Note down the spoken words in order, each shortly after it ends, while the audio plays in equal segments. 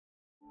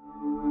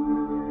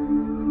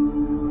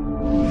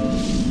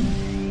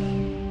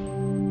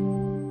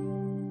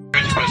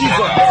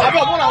to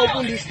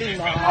open this thing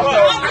now.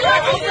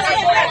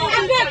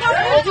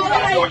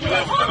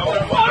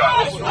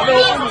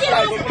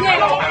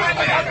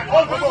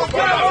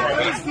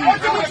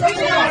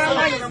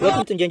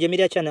 Welcome to Njenje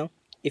Media channel.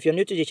 If you're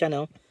new to the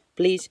channel,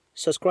 please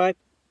subscribe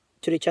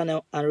to the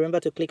channel and remember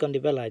to click on the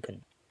bell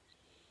icon.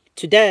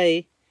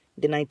 Today,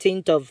 the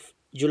 19th of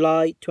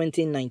July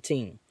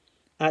 2019,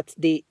 at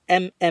the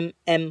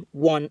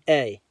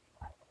MMM1A,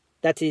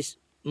 that is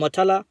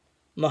Murtala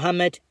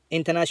Mohammed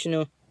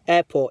International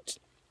Airport,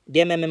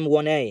 the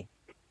MMM1A,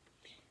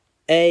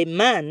 a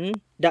man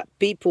that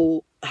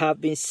people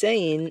have been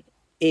saying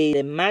is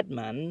a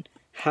madman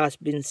has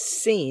been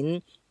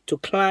seen to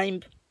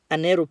climb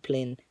an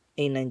aeroplane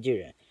in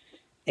Nigeria.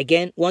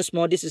 Again, once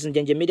more, this is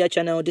Njenje Media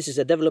channel. This is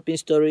a developing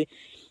story.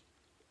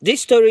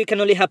 This story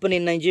can only happen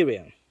in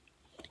Nigeria.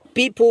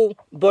 People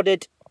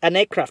boarded an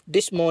aircraft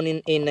this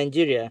morning in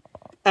Nigeria,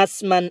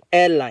 Azman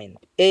airline,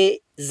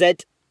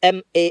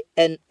 AZMAN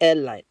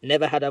airline.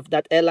 Never heard of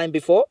that airline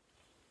before,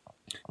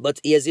 but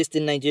it exists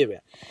in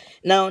Nigeria.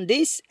 Now,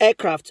 this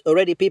aircraft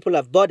already people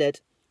have boarded.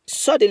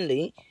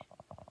 Suddenly,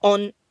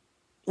 when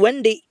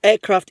the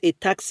aircraft is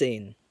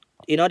taxiing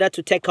in order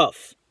to take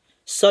off,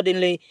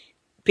 suddenly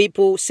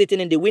people sitting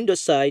in the window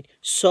side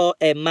saw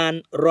a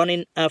man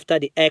running after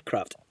the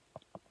aircraft.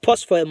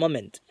 Pause for a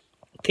moment.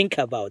 Think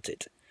about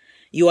it.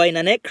 You are in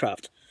an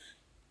aircraft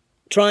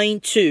trying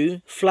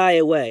to fly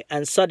away,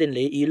 and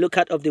suddenly you look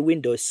out of the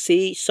window,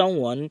 see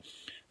someone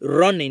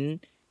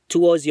running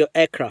towards your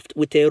aircraft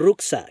with a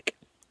rucksack.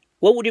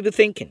 What would you be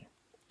thinking?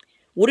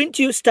 Wouldn't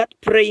you start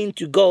praying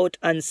to God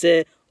and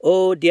say,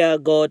 "Oh dear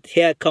God,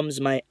 here comes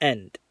my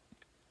end"?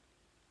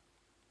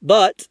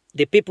 But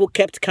the people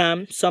kept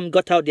calm. Some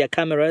got out their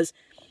cameras.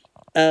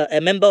 A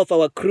member of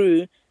our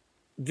crew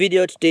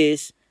videoed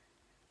this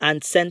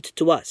and sent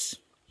to us.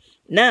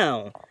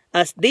 Now,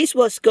 as this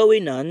was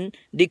going on,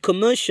 the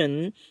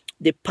commotion,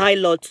 the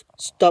pilot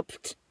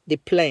stopped the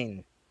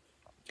plane.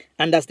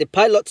 And as the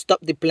pilot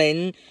stopped the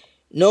plane,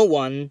 no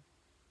one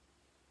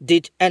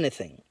did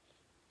anything.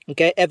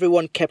 Okay,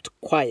 everyone kept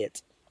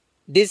quiet.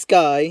 This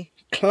guy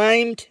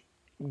climbed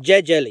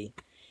gingerly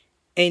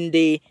in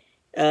the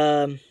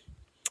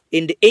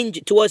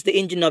engine, towards the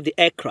engine of the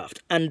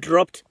aircraft, and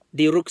dropped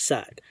the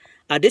rucksack.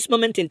 At this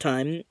moment in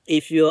time,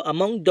 if you're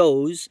among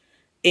those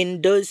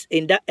in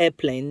that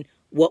airplane,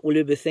 what will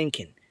you be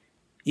thinking?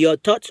 Your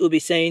thoughts will be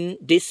saying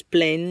this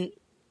plane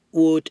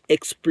would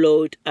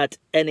explode at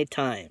any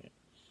time.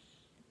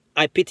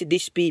 I pity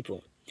these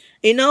people.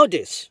 In all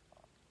this,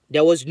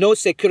 there was no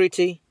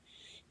security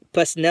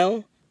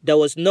personnel. There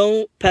was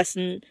no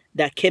person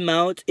that came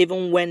out,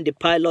 even when the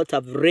pilot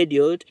have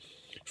radioed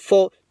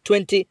for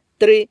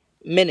 23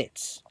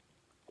 minutes.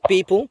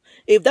 People,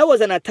 if that was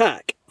an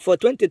attack for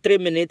 23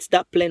 minutes,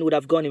 that plane would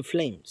have gone in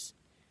flames.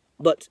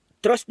 But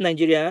trust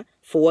Nigeria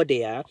for what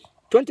they are.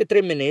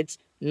 23 minutes,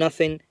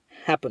 nothing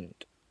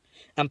happened.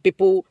 And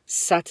people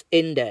sat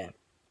in there.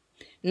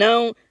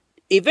 Now,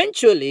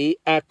 eventually,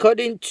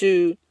 according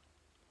to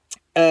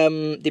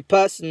the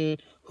person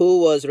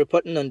who was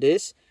reporting on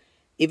this,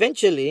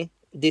 eventually,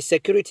 the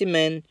security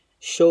men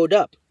showed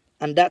up.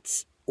 And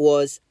that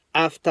was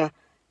after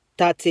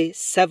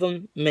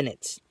 37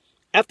 minutes.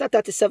 After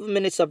 37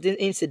 minutes of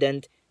the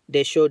incident,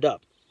 they showed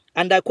up.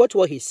 And I quote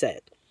what he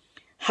said.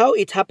 How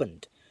it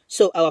happened.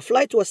 So our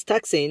flight was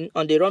taxiing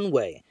on the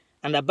runway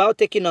and about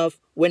taking off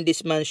when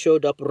this man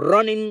showed up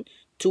running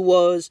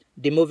towards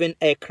the moving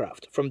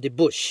aircraft from the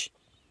bush.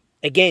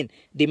 Again,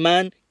 the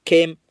man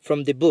came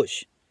from the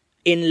bush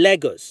in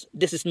Lagos.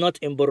 This is not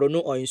in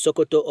Borno or in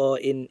Sokoto or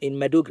in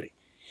Maiduguri.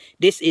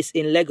 This is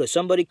in Lagos.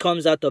 Somebody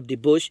comes out of the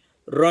bush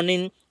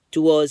running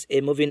towards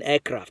a moving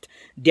aircraft.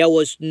 There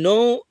was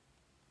no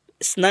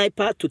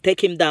sniper to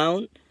take him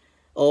down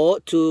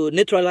or to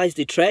neutralize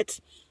the threat.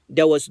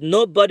 There was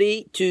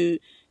nobody to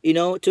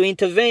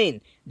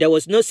intervene. There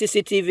was no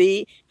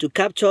CCTV to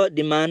capture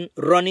the man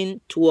running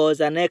towards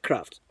an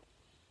aircraft.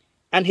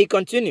 And he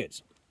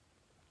continues.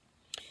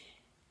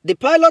 The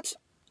pilot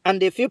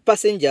and a few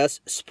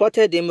passengers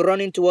spotted him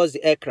running towards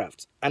the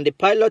aircraft, and the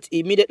pilot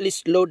immediately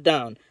slowed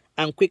down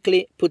and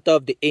quickly put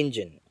off the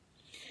engine.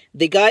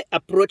 The guy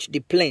approached the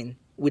plane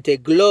with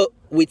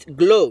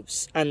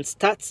gloves and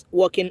starts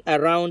walking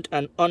around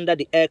and under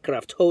the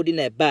aircraft holding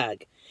a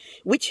bag,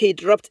 which he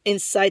dropped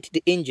inside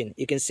the engine.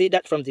 You can see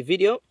that from the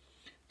video.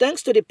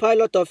 Thanks to the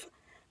pilot of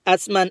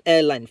Azman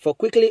airline for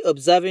quickly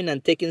observing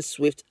and taking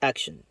swift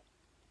action.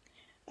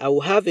 I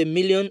will have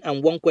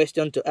 1,000,001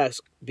 questions to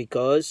ask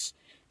because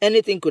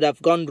anything could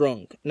have gone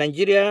wrong.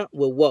 Nigeria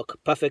will work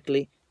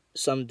perfectly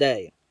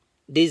someday.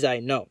 This I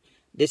know.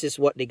 This is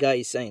what the guy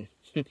is saying.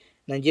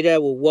 Nigeria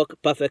will work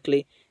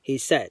perfectly, he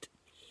said.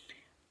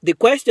 The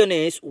question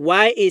is,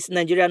 why is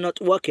Nigeria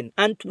not working?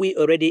 Aren't we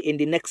already in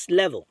the next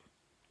level?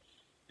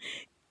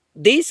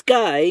 This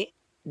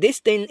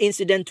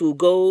incident will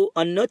go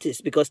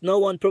unnoticed because no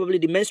one, probably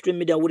the mainstream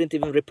media, wouldn't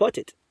even report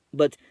it.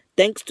 But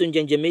thanks to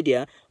Njenje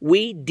Media,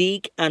 we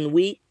dig and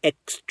we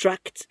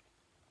extract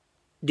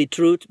the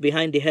truth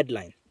behind the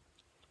headline.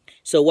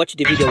 So watch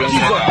the video.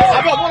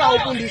 I don't want to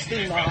open this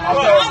thing now.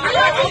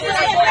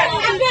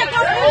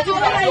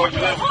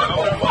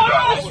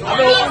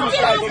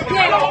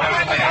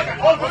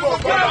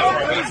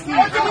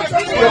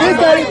 They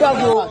carry back.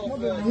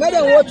 Let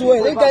them watch away.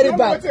 They carry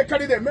back. The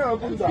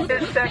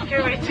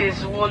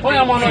securities will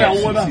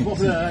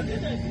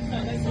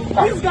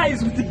This guy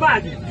is with the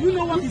bag. Do you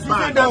know what is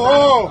inside that bag?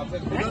 Oh,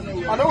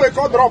 I know we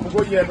can't drop.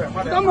 Go here.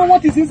 Don't know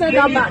what is inside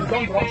that bag.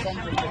 Can you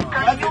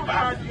have your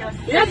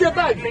He has a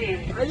bag,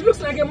 and he looks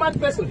like a mad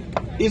person.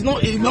 He's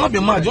not be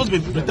mad. Just be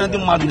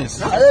pretending madness.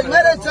 Let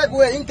them check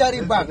where he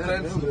carry back.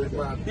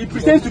 He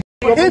pretends to.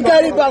 They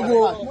carry back.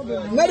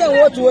 Let them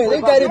watch away.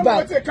 They carry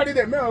back. the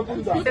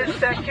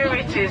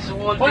securities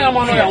will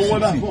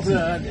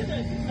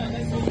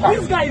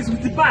This guy is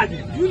with the bag.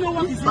 Do you know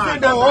what is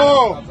inside that bag?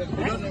 Oh,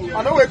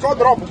 I know we can't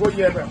drop. Go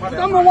here.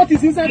 Don't know what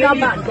is inside that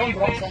bag. Can you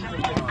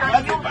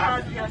have your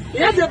He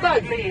has a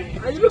bag,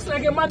 and he looks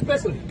like a mad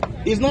person.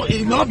 He's not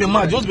be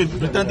mad. Just be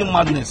pretending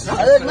madness.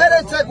 Let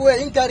them check where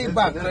he carry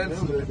back.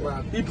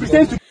 He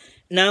pretends to.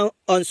 Now,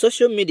 on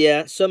social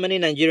media, so many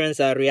Nigerians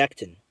are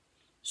reacting.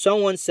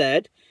 Someone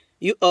said,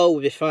 "You all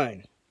will be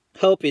fine.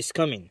 Help is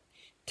coming.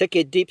 Take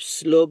a deep,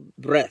 slow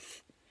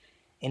breath.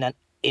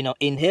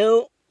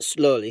 Inhale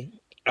slowly.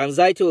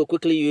 Anxiety will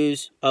quickly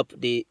use up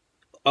the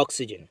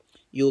oxygen.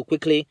 You will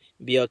quickly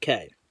be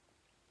okay."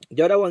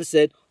 The other one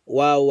said,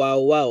 "Wow, wow,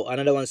 wow."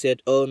 Another one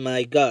said, "Oh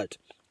my God."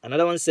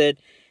 Another one said,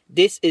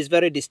 "This is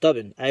very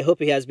disturbing. I hope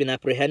he has been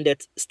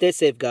apprehended. Stay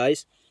safe,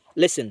 guys."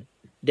 Listen,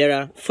 there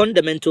are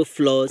fundamental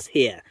flaws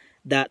here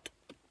that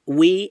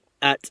we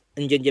at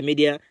Njenje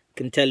Media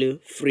can tell you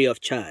free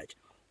of charge.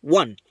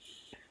 One,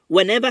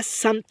 whenever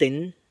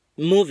something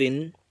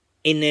moving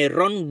in a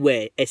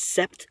runway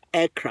except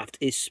aircraft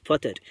is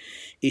spotted,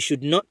 it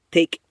should not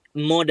take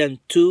more than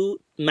 2,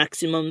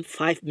 maximum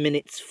 5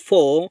 minutes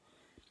for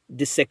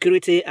the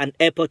security and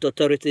airport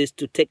authorities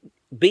to take,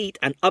 be it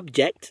an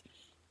object,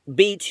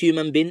 be it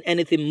human being,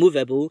 anything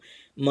movable,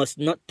 must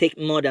not take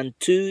more than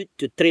 2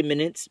 to 3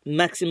 minutes,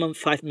 maximum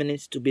 5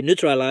 minutes to be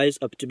neutralized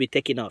or to be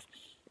taken off.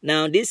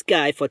 Now, this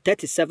guy for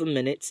 37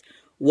 minutes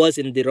was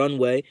in the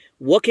runway,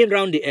 walking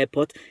around the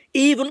airport,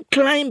 even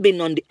climbing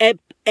on the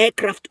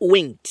aircraft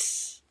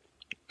wings.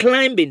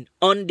 Climbing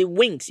on the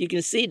wings. You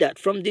can see that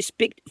from the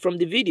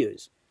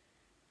videos.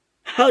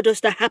 How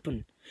does that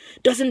happen?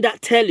 Doesn't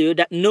that tell you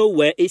that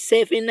nowhere is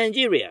safe in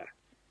Nigeria?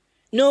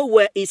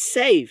 Nowhere is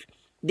safe.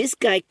 This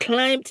guy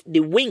climbed the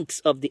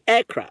wings of the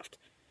aircraft.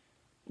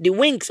 The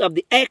wings of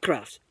the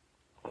aircraft.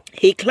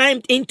 He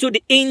climbed into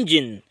the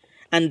engine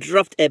and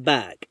dropped a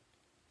bag.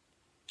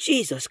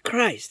 Jesus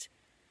Christ.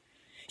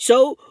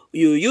 So,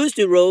 you use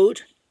the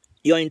road,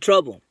 you're in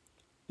trouble.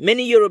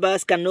 Many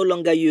Yorubas can no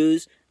longer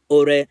use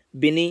Ore,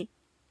 Bini,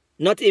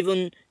 not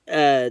even,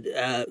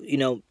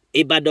 Ibadan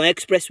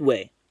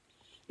Expressway.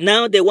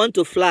 Now they want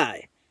to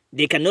fly.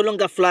 They can no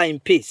longer fly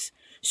in peace.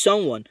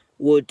 Someone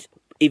would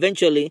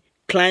eventually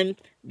climb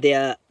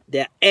their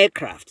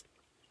aircraft.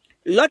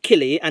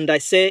 Luckily, and I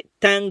say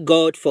thank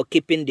God for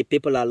keeping the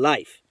people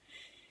alive.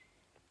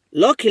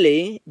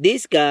 Luckily,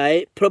 this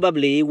guy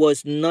probably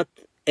was not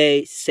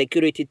a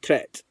security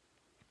threat.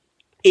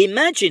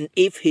 Imagine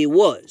if he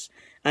was,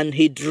 and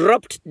he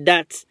dropped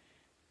that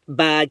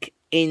bag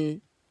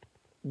in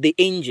the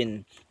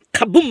engine,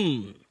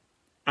 kaboom,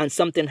 and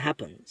something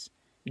happens.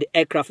 The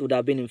aircraft would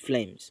have been in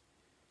flames.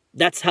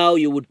 That's how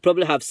you would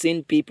probably have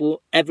seen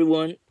people,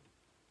 everyone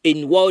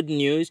in world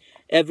news,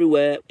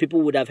 everywhere,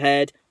 people would have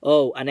heard,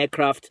 oh, an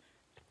aircraft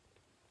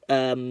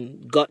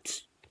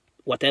got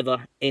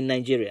whatever in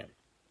Nigeria.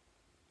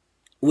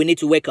 We need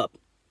to wake up.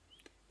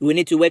 We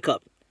need to wake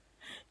up.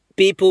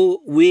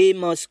 People, we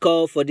must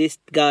call for these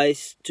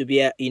guys to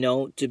be,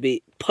 to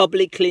be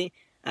publicly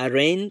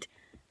arraigned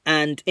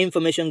and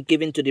information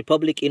given to the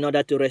public in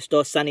order to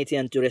restore sanity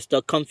and to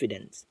restore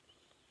confidence.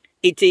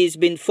 It has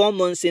been 4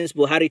 months since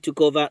Buhari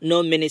took over.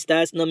 No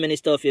ministers, no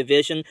minister of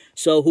aviation.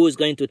 So who is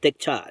going to take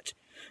charge?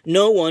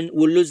 No one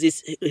will lose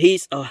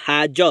his or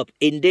her job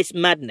in this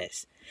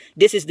madness.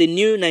 This is the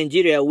new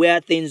Nigeria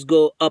where things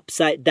go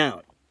upside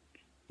down.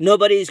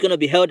 Nobody is going to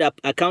be held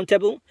up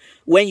accountable.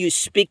 When you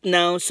speak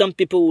now, some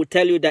people will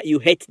tell you that you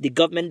hate the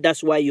government.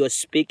 That's why you're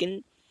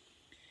speaking.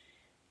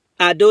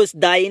 Are those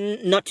dying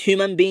not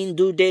human beings?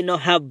 Do they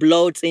not have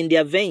blood in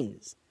their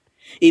veins?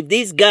 If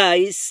these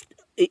guys,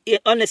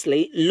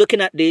 honestly, looking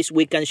at this,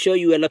 we can show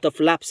you a lot of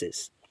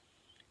lapses.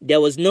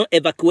 There was no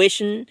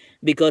evacuation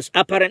because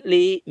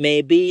apparently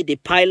maybe the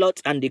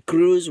pilots and the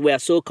crews were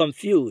so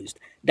confused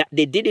that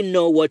they didn't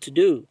know what to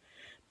do.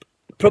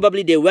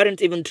 Probably they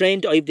weren't even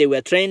trained, or if they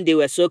were trained, they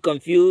were so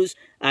confused.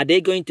 Are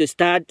they going to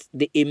start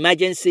the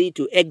emergency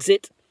to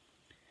exit?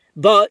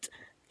 But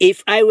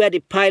if I were the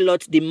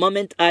pilot, the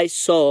moment I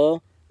saw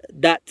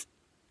that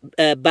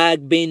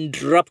bag being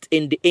dropped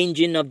in the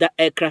engine of that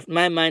aircraft,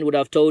 my mind would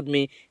have told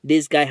me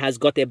this guy has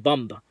got a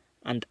bomb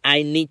and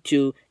I need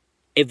to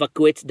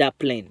evacuate that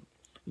plane.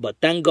 But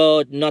thank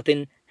God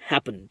nothing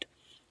happened.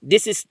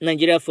 This is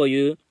Nigeria for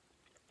you.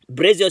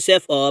 Brace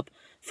yourself up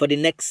for the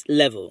next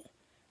level.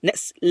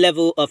 Next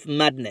level of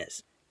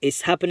madness.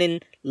 is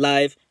happening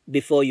live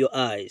before your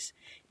eyes.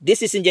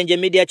 This is Njenje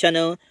Media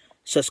channel.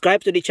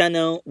 Subscribe to the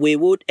channel. We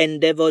would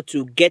endeavor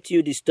to get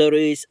you the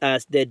stories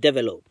as they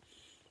develop.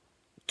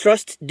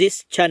 Trust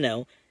this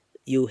channel.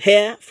 You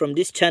hear from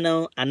this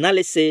channel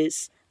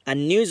analysis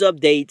and news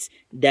updates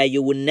that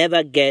you will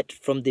never get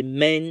from the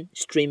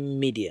mainstream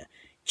media.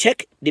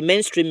 Check the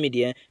mainstream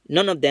media.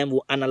 None of them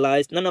will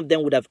analyze. None of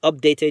them would have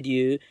updated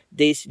you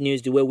this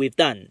news the way we've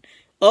done.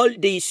 All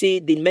you see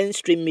the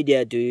mainstream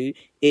media do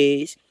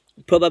is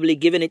probably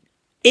giving it,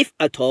 if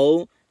at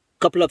all, a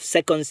couple of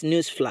seconds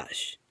news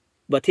flash.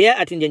 But here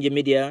at Njenje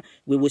Media,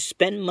 we will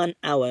spend man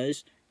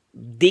hours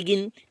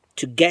digging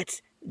to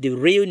get the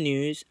real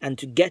news and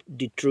to get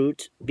the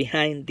truth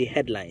behind the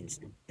headlines.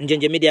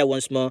 Njenje Media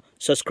once more,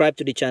 subscribe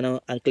to the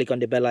channel and click on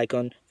the bell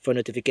icon for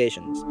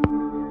notifications.